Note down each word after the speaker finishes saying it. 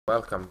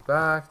welcome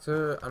back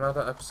to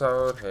another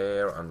episode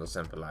here on the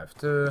Simple Life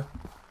 2.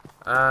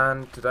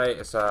 And today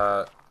is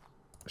a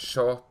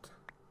short,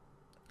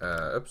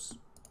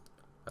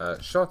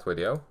 short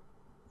video.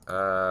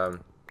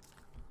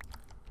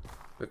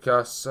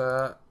 Because,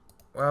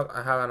 well,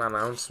 I have an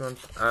announcement,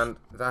 and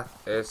that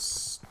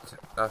is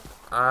that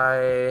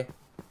I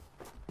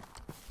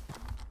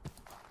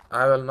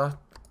will not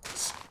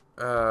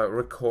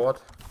record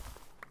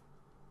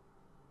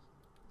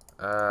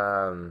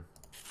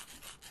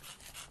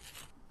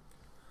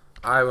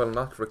I will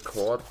not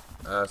record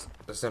the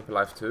Simple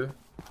Life 2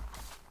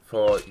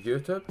 for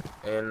YouTube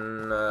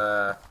in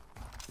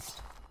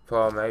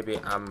for maybe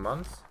a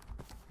month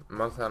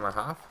and a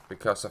half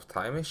because of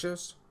time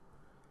issues,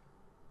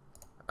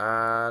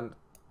 and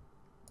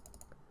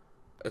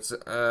it's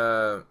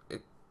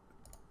it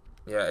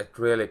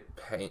really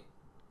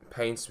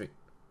pains me.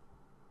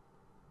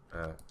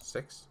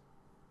 6?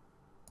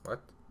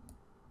 What?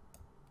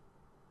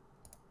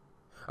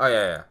 Oh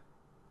yeah.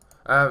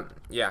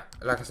 Yeah,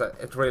 like I said,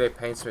 it really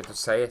pains me to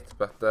say it,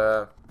 but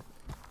the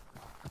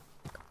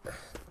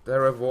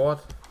reward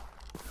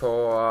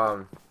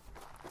for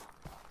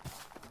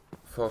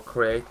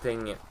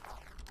creating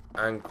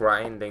and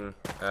grinding,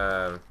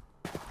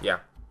 yeah,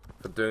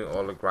 for doing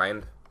all the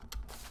grind,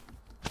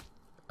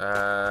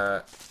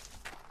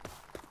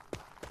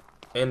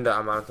 in the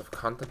amount of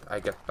content I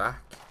get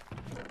back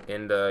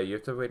in the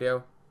YouTube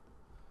video,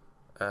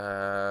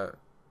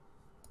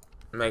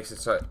 makes it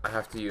so I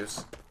have to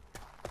use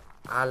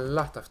a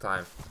lot of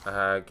time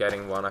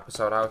getting one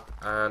episode out,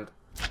 and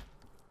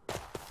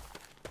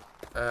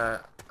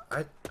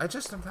I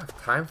just don't have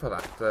time for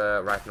that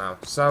right now.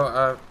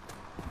 So,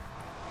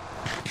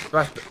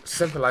 but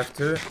Simple Life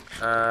 2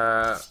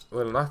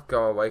 will not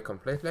go away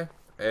completely.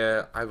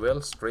 I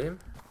will stream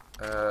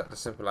the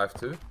Simple Life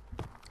 2.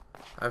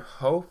 I'm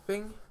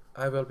hoping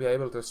I will be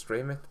able to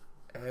stream it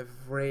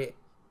every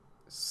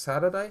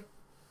Saturday,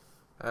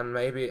 and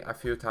maybe a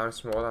few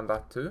times more than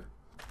that too.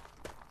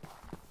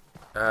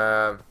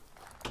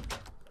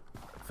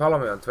 Follow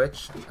me on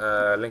Twitch,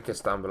 link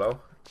is down below,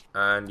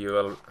 and you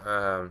will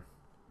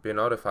be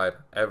notified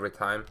every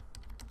time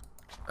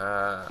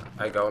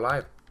I go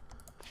live.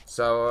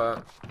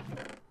 So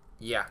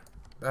yeah,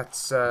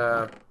 that's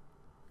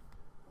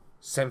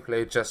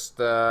simply just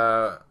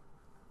how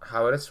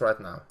it is right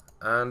now.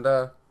 And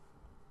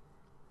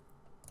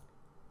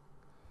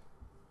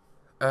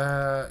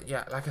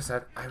yeah, like I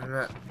said,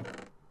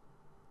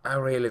 I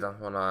really don't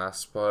wanna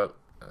spoil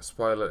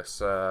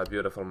this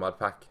beautiful mod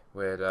pack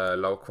with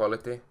low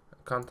quality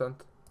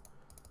content.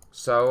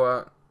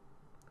 So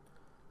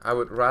I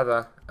would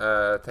rather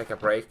take a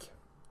break,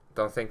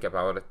 don't think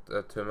about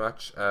it too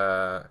much,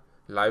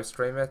 live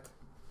stream it,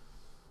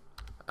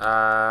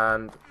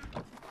 and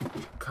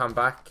come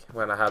back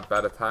when I have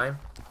better time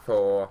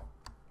for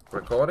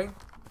recording,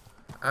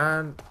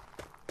 and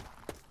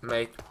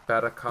make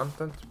better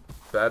content,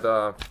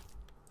 better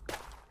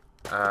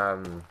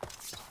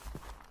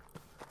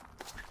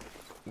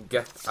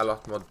get a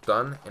lot more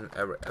done in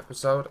every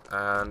episode.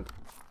 And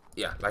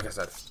yeah, like I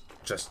said,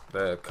 just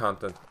the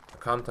content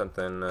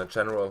in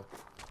general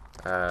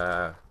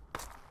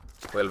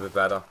will be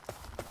better.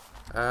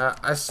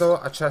 I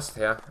saw a chest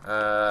here.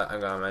 I'm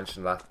gonna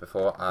mention that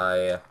before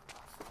I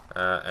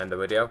end the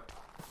video.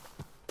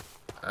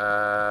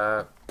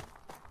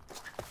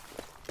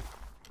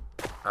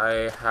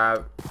 I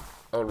have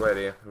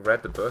already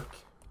read the book,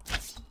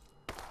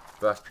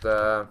 but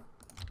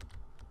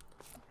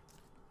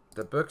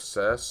the book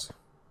says,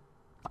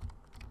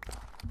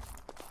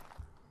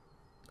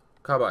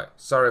 Cowboy,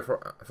 sorry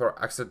for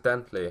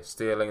accidentally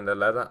stealing the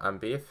leather and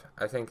beef.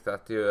 I think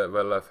that you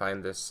will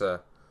find this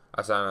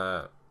as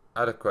an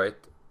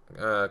adequate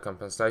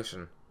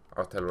compensation,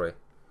 artillery.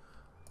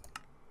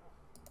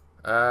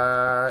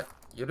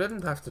 You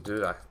didn't have to do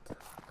that.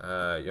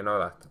 You know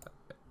that.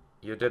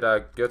 You did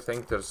a good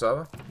thing to the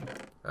server.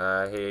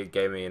 He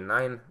gave me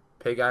 9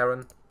 pig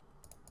iron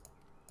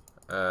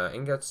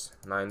ingots,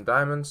 9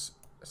 diamonds,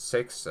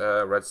 6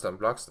 redstone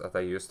blocks that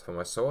I used for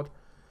my sword,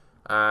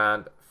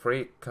 and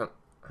 3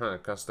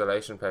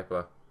 constellation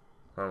paper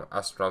from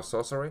Astral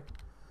Sorcery.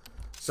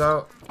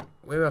 So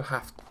we will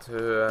have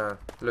to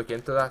look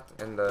into that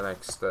in the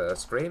next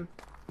stream.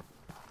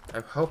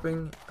 I'm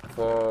hoping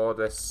for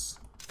this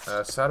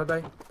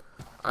Saturday.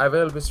 I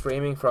will be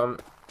streaming from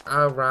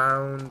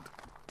around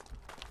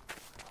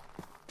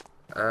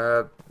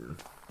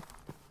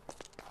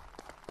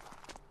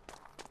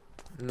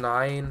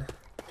 9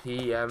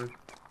 PM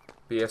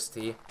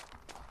BST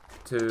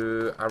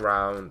to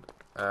around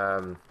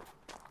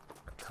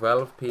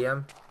 12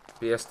 PM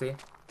BST.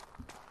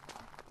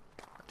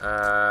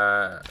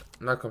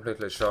 Not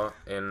completely sure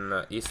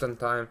in Eastern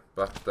time,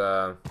 but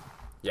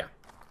yeah.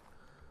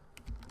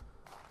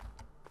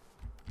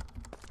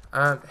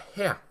 And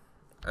here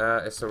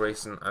is the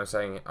reason I'm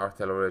saying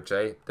Artillery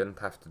J didn't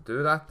have to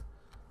do that.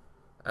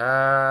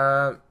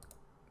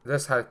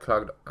 This had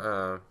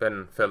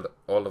been filled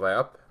all the way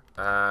up,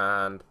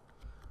 and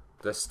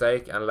the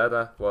steak and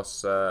leather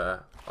was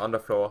on the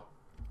floor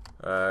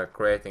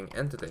creating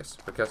entities,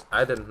 because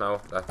I didn't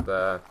know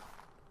that,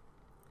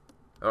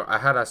 or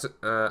I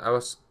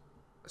was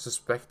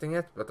suspecting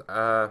it, but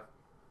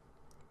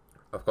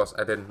of course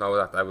I didn't know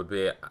that I would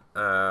be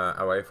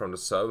away from the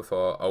server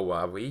for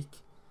over a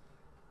week.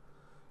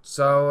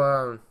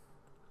 So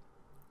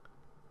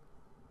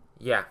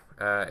yeah,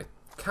 it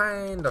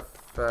kind of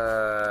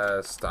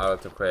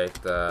started to create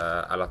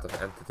a lot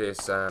of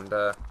entities, and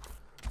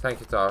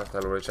thank you to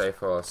Artelry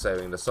for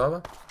saving the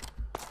server.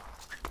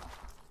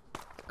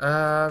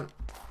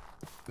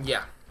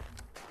 Yeah.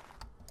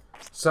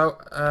 So,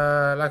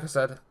 like I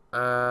said,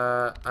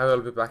 I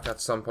will be back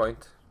at some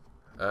point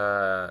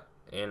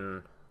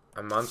in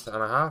a month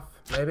and a half,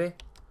 maybe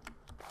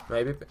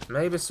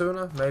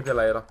sooner, maybe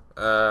later.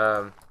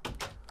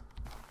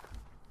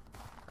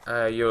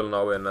 You'll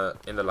know in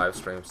the live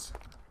streams,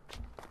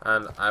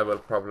 and I will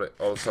probably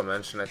also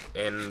mention it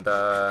in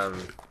the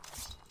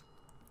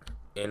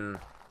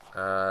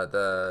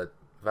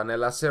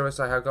vanilla series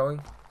I have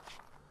going.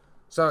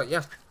 So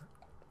yeah,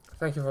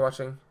 thank you for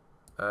watching,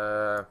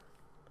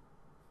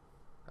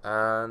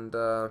 and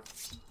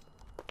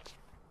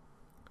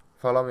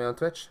follow me on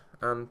Twitch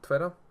and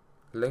Twitter.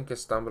 Link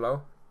is down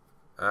below,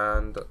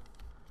 and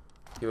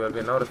you will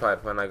be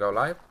notified when I go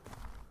live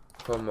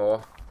for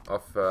more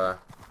of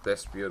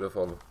this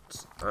beautiful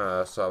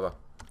server.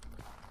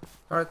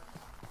 Alright,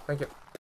 thank you.